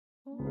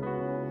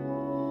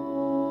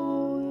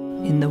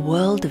In the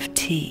world of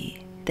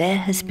tea, there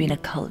has been a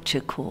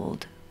culture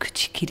called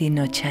Kuchikiri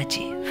no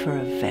Chaji for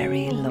a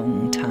very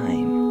long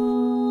time.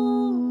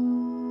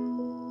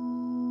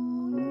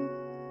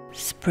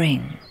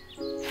 Spring,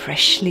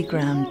 freshly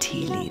ground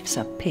tea leaves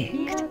are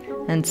picked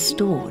and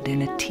stored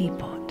in a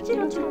teapot.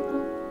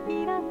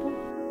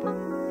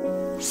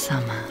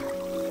 Summer,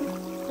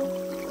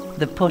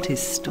 the pot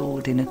is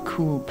stored in a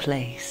cool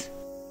place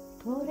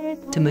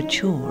to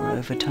mature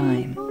over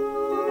time.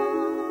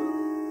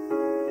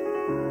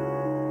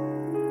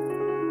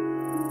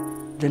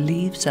 The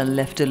leaves are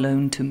left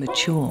alone to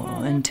mature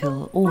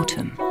until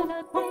autumn.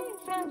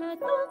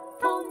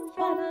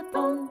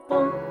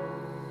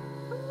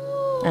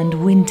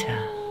 And winter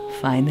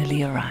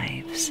finally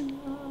arrives.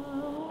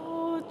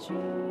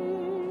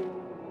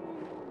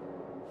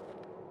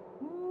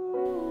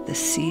 The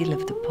seal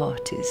of the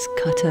pot is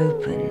cut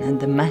open and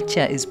the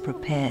matcha is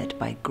prepared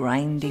by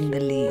grinding the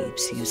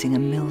leaves using a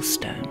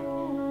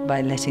millstone.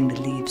 By letting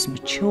the leaves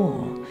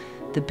mature,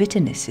 the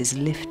bitterness is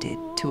lifted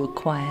to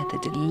acquire the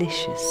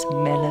delicious,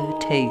 mellow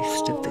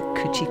taste of the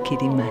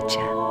Kuchikiri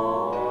matcha.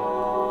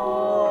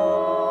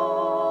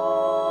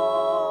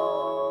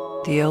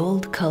 The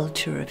old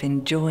culture of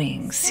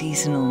enjoying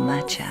seasonal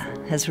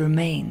matcha has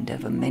remained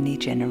over many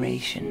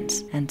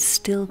generations and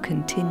still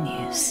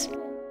continues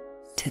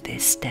to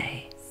this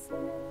day.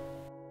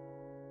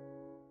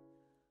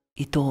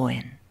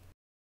 ITOEN